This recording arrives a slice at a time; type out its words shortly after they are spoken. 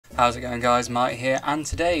How's it going, guys? Mike here, and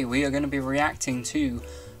today we are going to be reacting to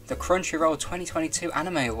the Crunchyroll 2022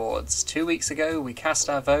 Anime Awards. 2 weeks ago we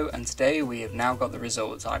cast our vote, and today we have now got the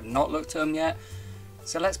results. I've not looked at them yet,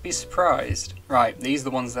 so let's be surprised. Right, these are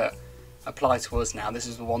the ones that apply to us now. This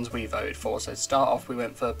is the ones we voted for. So to start off, we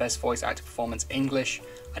went for Best Voice Actor Performance English.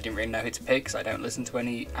 I didn't really know who to pick because I don't listen to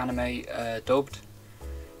any anime dubbed.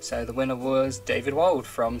 So the winner was David Wald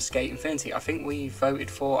from Skate Infinity. I think we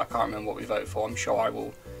voted for, I can't remember what we voted for. I'm sure I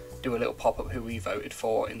will do a little pop-up who we voted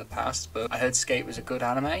for in the past, but I heard Skate was a good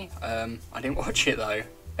anime. I didn't watch it though.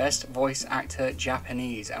 Best Voice Actor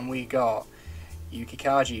Japanese, and we got Yuki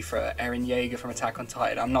Kaji for Eren Yeager from Attack on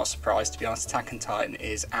Titan. I'm not surprised, to be honest. Attack on Titan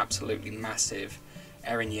is absolutely massive.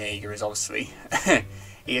 Eren Yeager is obviously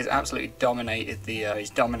he has absolutely dominated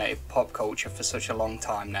he's dominated pop culture for such a long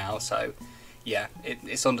time now, so yeah,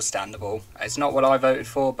 it's understandable. It's not what I voted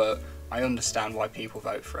for, but I understand why people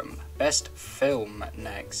vote for him. Best Film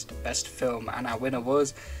next. Best Film, and our winner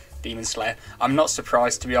was Demon Slayer. I'm not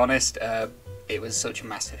surprised, to be honest. It was such a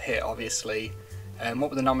massive hit, obviously. What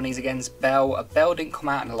were the nominees against? Belle. Belle didn't come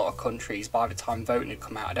out in a lot of countries by the time voting had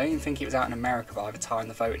come out. I don't even think it was out in America by the time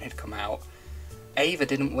the voting had come out. Ava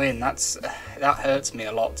didn't win. That hurts me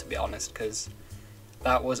a lot, to be honest, because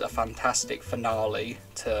that was a fantastic finale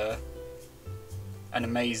to an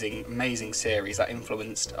amazing series that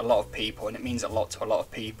influenced a lot of people, and it means a lot to a lot of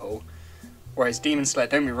people. Whereas Demon Slayer,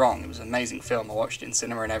 don't be wrong, it was an amazing film. I watched it in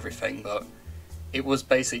cinema and everything, but it was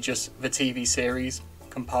basically just the TV series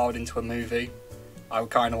compiled into a movie. I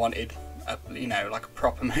kind of wanted like a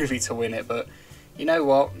proper movie to win it, but you know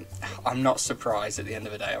what? I'm not surprised at the end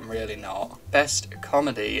of the day. I'm really not. Best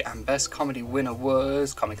Comedy, and Best Comedy winner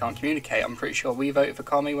was Comi Can't Communicate. I'm pretty sure we voted for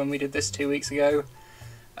Comi when we did this 2 weeks ago.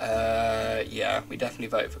 Yeah, we definitely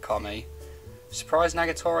voted for Comi. Surprised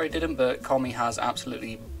Nagatoro didn't, but Comi has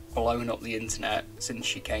absolutely blown up the internet since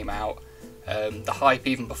she came out. The hype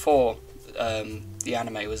even before the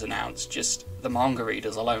anime was announced, just the manga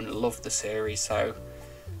readers alone loved the series, so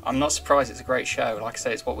I'm not surprised. It's a great show. Like I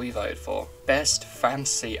say, it's what we voted for. Best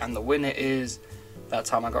Fantasy, and the winner is That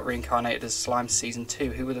Time I Got Reincarnated as Slime Season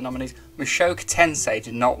 2. Who were the nominees? Mushoku Tensei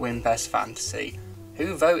did not win Best Fantasy.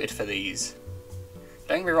 Who voted for these?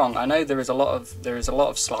 Don't get me wrong, I know there is a lot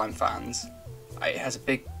of Slime fans. It has a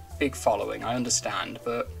big following, I understand,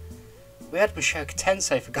 but we had Mushoku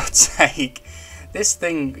Tensei, for God's sake. This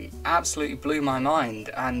thing absolutely blew my mind,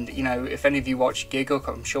 and you know, if any of you watch Giggle,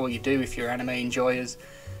 I'm sure you do if you're anime enjoyers,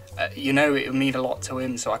 you know it will mean a lot to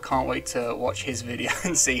him, so I can't wait to watch his video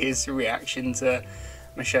and see his reaction to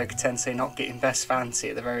Mushoku Tensei not getting Best Fantasy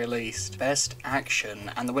at the very least. Best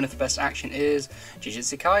Action, and the winner for Best Action is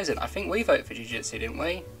Jujutsu Kaisen. I think we voted for Jujutsu, didn't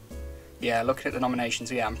we? Yeah, looking at the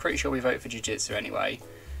nominations, yeah, I'm pretty sure we voted for Jujutsu anyway.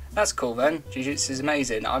 That's cool then. Jujutsu is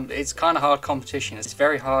amazing. It's kind of hard competition. It's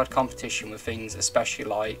very hard competition with things, especially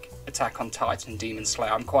like Attack on Titan and Demon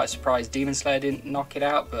Slayer. I'm quite surprised Demon Slayer didn't knock it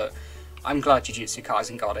out, but I'm glad Jujutsu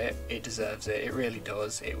Kaisen got it. It deserves it. It really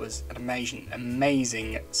does. It was an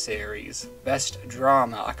amazing series. Best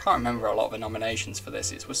Drama. I can't remember a lot of the nominations for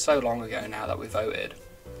this. It was so long ago now that we voted.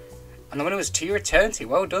 And the winner was To Your Eternity.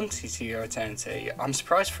 Well done to Your Eternity. I'm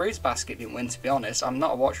surprised Fruits Basket didn't win, to be honest. I'm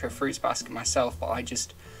not a watcher of Fruits Basket myself, but I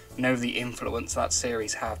just know the influence that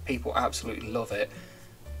series have. People absolutely love it.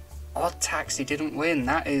 Odd Taxi didn't win.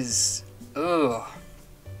 That is... ugh.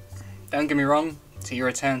 Don't get me wrong. To Your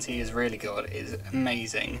Eternity is really good. It's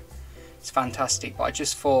amazing. It's fantastic. But I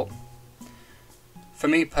just thought, for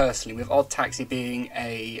me personally, with Odd Taxi being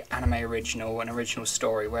an original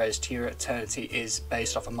story, whereas To Your Eternity is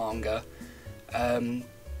based off a manga, I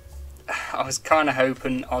was kind of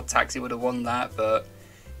hoping Odd Taxi would have won that, but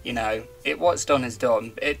you know, what's done is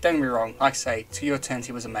done. Don't get me wrong, like I say, To Your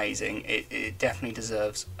Eternity was amazing. It definitely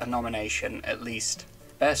deserves a nomination at least.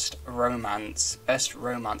 Best Romance. Best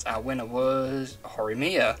Romance. Our winner was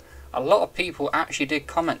Horimiya. A lot of people actually did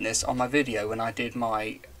comment this on my video when I did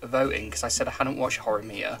my voting, because I said I hadn't watched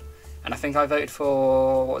Horimiya, and I think I voted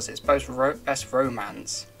for, what was it, Best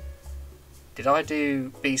Romance. Did I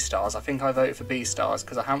do B-Stars? I think I voted for B-Stars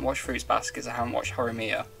because I haven't watched Fruits Basket, I haven't watched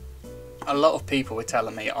Horimiya. A lot of people were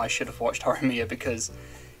telling me I should have watched Horimiya because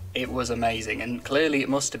it was amazing, and clearly it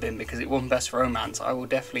must have been because it won Best Romance. I will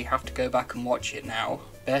definitely have to go back and watch it now.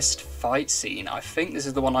 Best Fight Scene. I think this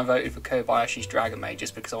is the one I voted for Kobayashi's Dragon Maid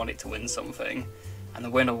just because I wanted to win something. And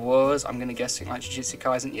the winner was, I'm going to guess, like Jujutsu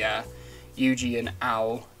Kaisen, yeah, Yuji and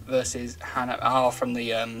Ao versus Hana. Ao from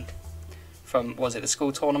the, was it the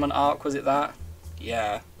school tournament arc, was it that?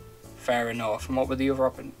 Yeah, fair enough. And what were the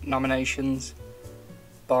other nominations?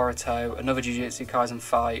 Boruto, another Jujutsu Kaisen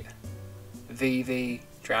fight, Vivi,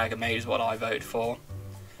 Dragon Maid is what I voted for.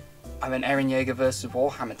 I mean, Eren Yeager versus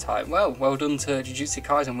Warhammer type. Well done to Jujutsu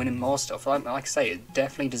Kaisen winning more stuff. Like I say, it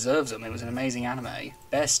definitely deserves them. It was an amazing anime.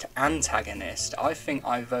 Best antagonist. I think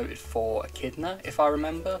I voted for Echidna, if I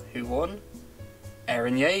remember. Who won?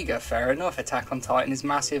 Eren Yeager. Fair enough. Attack on Titan is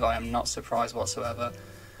massive. I am not surprised whatsoever.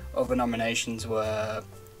 Other nominations were,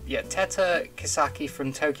 yeah, Teta Kisaki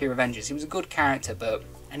from Tokyo Revengers. He was a good character, but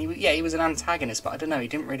he was an antagonist, but I don't know. He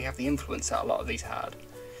didn't really have the influence that a lot of these had.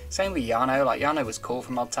 Same with Yano, like Yano was cool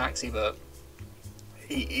from Odd Taxi, but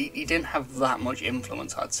he didn't have that much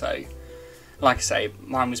influence, I'd say. Like I say,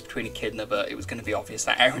 mine was between Echidna, but it was going to be obvious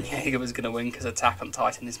that Eren Yeager was going to win because Attack on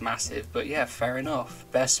Titan is massive. But yeah, fair enough.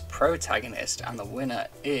 Best protagonist, and the winner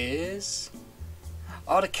is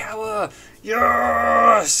Oddtaxi.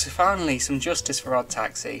 Yes! Finally, some justice for Odd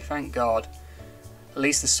Taxi, thank God. At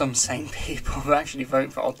least there's some sane people who actually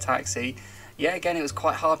vote for Odd Taxi. Yeah, again, it was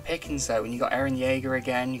quite hard pickings though. When you got Eren Yeager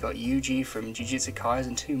again, you got Yuji from Jujutsu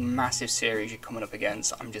Kaisen, two massive series you're coming up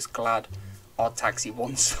against. I'm just glad Odd Taxi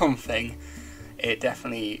won something. It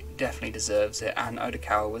definitely deserves it, and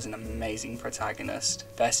Odokawa was an amazing protagonist.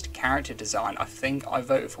 Best character design, I think I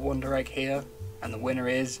voted for Wonder Egg here, and the winner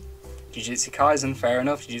is Jujutsu Kaisen. Fair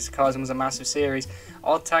enough, Jujutsu Kaisen was a massive series.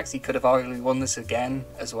 Odd Taxi could have arguably won this again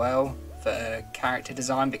as well for character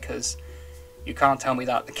design, because you can't tell me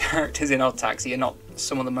that the characters in Odd Taxi are not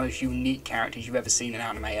some of the most unique characters you've ever seen in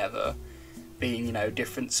anime ever. Being, you know,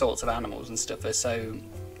 different sorts of animals and stuff are so,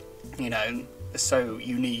 you know, they're so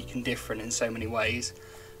unique and different in so many ways.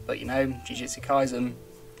 But, you know, Jujutsu Kaisen,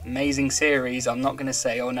 amazing series. I'm not going to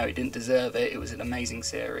say, oh no, it didn't deserve it. It was an amazing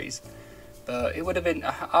series. But it would have been,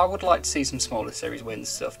 I would like to see some smaller series win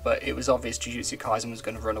stuff, but it was obvious Jujutsu Kaisen was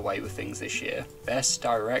going to run away with things this year. Best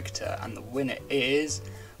director, and the winner is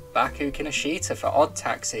Baku Kinoshita for Odd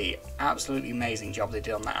Taxi. Absolutely amazing job they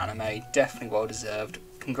did on that anime. Definitely well deserved.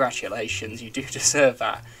 Congratulations, you do deserve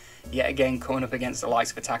that. Yet again, coming up against the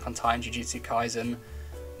likes of Attack on Titan, Jujutsu Kaisen,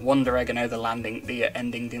 Wonder Egg. I know the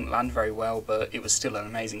ending didn't land very well, but it was still an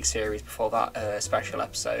amazing series before that special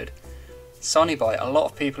episode. Sonny Boy. A lot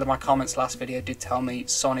of people in my comments last video did tell me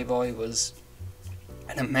Sonny Boy was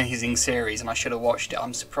an amazing series and I should have watched it.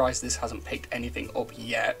 I'm surprised this hasn't picked anything up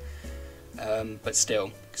yet. But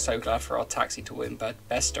still, so glad for Odd Taxi to win. But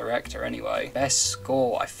best director anyway. Best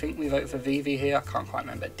score, I think we voted for Vivi here. I can't quite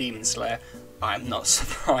remember. Demon Slayer. I'm not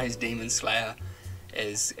surprised Demon Slayer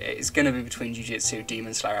is going to be between Jujutsu,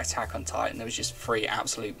 Demon Slayer, Attack on Titan. There was just 3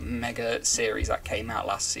 absolute mega series that came out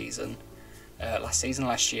last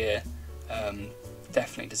year.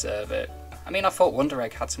 Definitely deserve it. I mean, I thought Wonder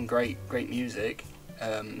Egg had some great music.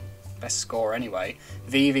 Best score anyway.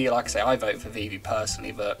 Vivi, like I say, I vote for Vivi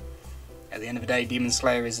personally, but at the end of the day, Demon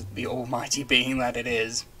Slayer is the almighty being that it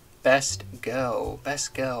is. Best girl.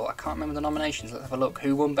 Best girl. I can't remember the nominations. Let's have a look.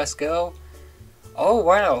 Who won Best Girl? Oh,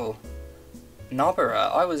 wow.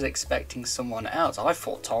 Nobara. I was expecting someone else. I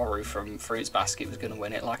thought Toru from Fruits Basket was going to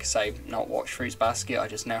win it. Like I say, not watched Fruits Basket. I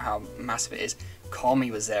just know how massive it is.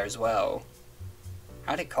 Komi was there as well.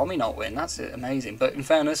 How did Komi not win? That's amazing. But in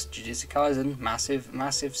fairness, Jujutsu Kaisen,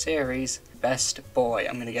 massive series. Best boy.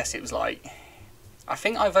 I'm going to guess it was like... I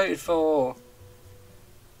think I voted for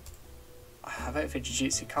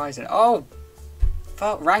Jujutsu Kaisen. Oh!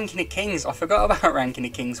 Ranking of Kings. I forgot about Ranking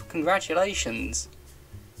of Kings. Congratulations.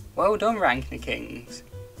 Well done, Ranking of Kings.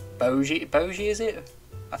 Boji is it?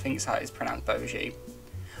 I think it's how it's pronounced, Boji.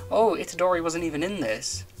 Oh, Itadori wasn't even in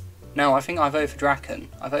this. No, I think I voted for Draken.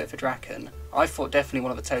 I thought definitely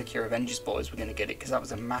one of the Tokyo Revengers boys were going to get it because that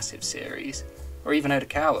was a massive series. Or even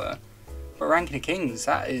Odokawa. But Ranking of Kings,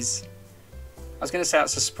 that is... I was going to say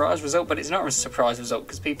that's a surprise result, but it's not a surprise result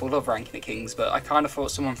because people love Ranking of Kings, but I kind of thought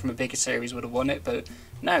someone from a bigger series would have won it, but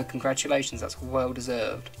no, congratulations, that's well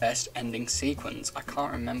deserved. Best ending sequence. I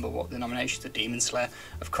can't remember what the nominations are. Demon Slayer.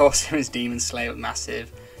 Of course it was Demon Slayer,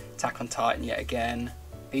 massive. Attack on Titan yet again.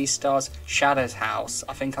 Beastars. Shadow's House.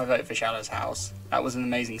 I think I voted for Shadow's House. That was an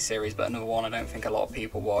amazing series, but another one I don't think a lot of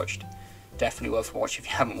people watched. Definitely worth a watch if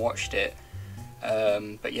you haven't watched it.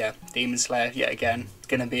 But yeah, Demon Slayer, yet again, it's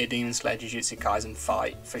going to be a Demon Slayer Jujutsu Kaisen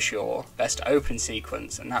fight for sure. Best opening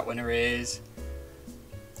sequence, and that winner is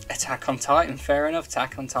Attack on Titan. Fair enough,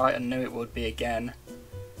 Attack on Titan, knew it would be again.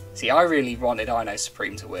 See, I really wanted I Know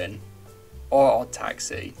Supreme to win, or Odd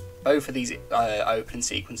Taxi. Both of these opening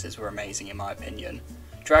sequences were amazing in my opinion.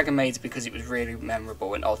 Dragon Maid's because it was really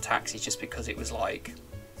memorable, and Odd Taxi just because it was like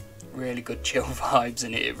really good chill vibes,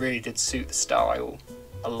 and it really did suit the style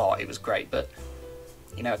a lot. It was great, but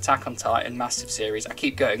you know, Attack on Titan, massive series. I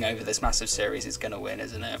keep going over this massive series, it's going to win,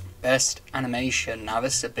 isn't it? Best animation. Now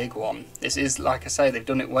this is a big one. This is, like I say, they've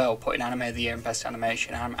done it well, putting Anime of the Year and Best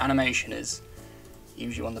Animation. Animation is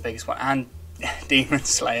usually one of the biggest ones. And Demon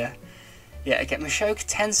Slayer. Yeah, again, Mushoku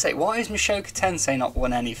Tensei. Why is Mushoku Tensei not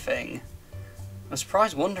won anything? I'm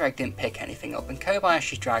surprised Wonder Egg didn't pick anything up, and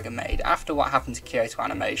Kobayashi's Dragon Maid, after what happened to Kyoto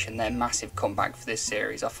Animation, their massive comeback for this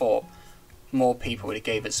series, I thought more people would have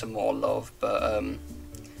gave it some more love, but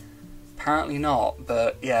apparently not.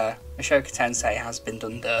 But yeah, Mushoku Tensei has been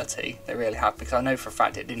done dirty. They really have, because I know for a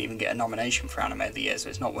fact it didn't even get a nomination for Anime of the Year, so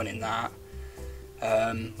it's not winning that,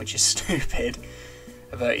 which is stupid.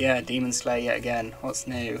 But yeah, Demon Slayer yet again. What's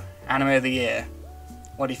new? Anime of the Year.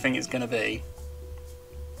 What do you think it's going to be?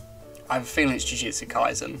 I have a feeling it's Jujutsu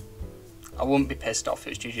Kaisen. I wouldn't be pissed off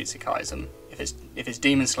if it's Jujutsu Kaisen. If it's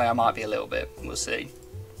Demon Slayer, I might be a little bit. We'll see.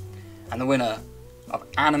 And the winner of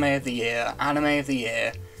Anime of the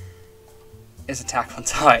Year is Attack on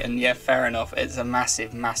Titan. Yeah, fair enough. It's a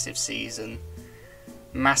massive, massive season,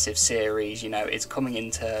 massive series. You know, it's coming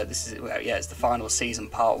into it's the final season,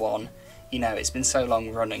 part 1. You know, it's been so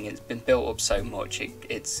long running. It's been built up so much.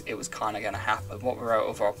 It was kind of going to happen. What were our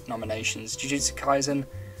other nominations? Jujutsu Kaisen.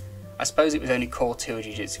 I suppose it was only core 2 of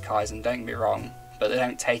Jujutsu Kaisen, don't get me wrong, but they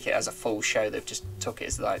don't take it as a full show, they've just took it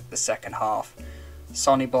as like the second half.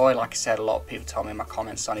 Sonny Boy, like I said, a lot of people told me in my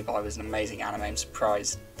comments Sonny Boy was an amazing anime. I'm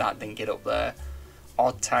surprised that didn't get up there.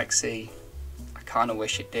 Odd Taxi, I kind of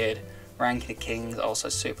wish it did. Ranking of Kings, also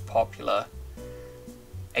super popular.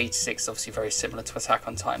 86 obviously very similar to Attack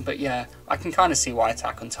on Titan, but yeah, I can kind of see why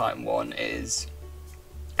Attack on Titan 1 is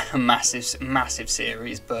a massive, massive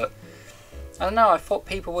series, but I don't know, I thought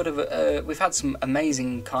people would have, we've had some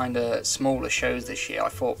amazing kind of smaller shows this year. I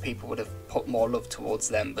thought people would have put more love towards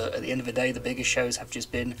them, but at the end of the day, the bigger shows have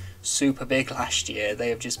just been super big last year. They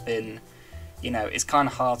have just been, you know, it's kind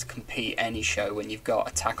of hard to compete any show when you've got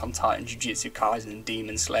Attack on Titan, Jujutsu Kaisen and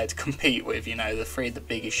Demon Slayer to compete with, you know, the 3 of the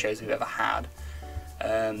biggest shows we've ever had.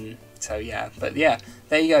 So yeah, but yeah,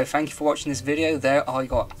 there you go. Thank you for watching this video. There are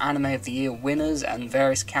your Anime of the Year winners and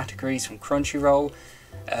various categories from Crunchyroll.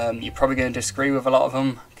 You're probably going to disagree with a lot of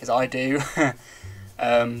them, because I do.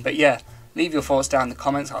 But yeah, leave your thoughts down in the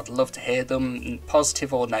comments. I'd love to hear them.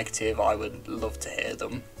 Positive or negative, I would love to hear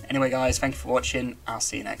them. Anyway guys, thank you for watching. I'll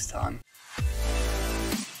see you next time.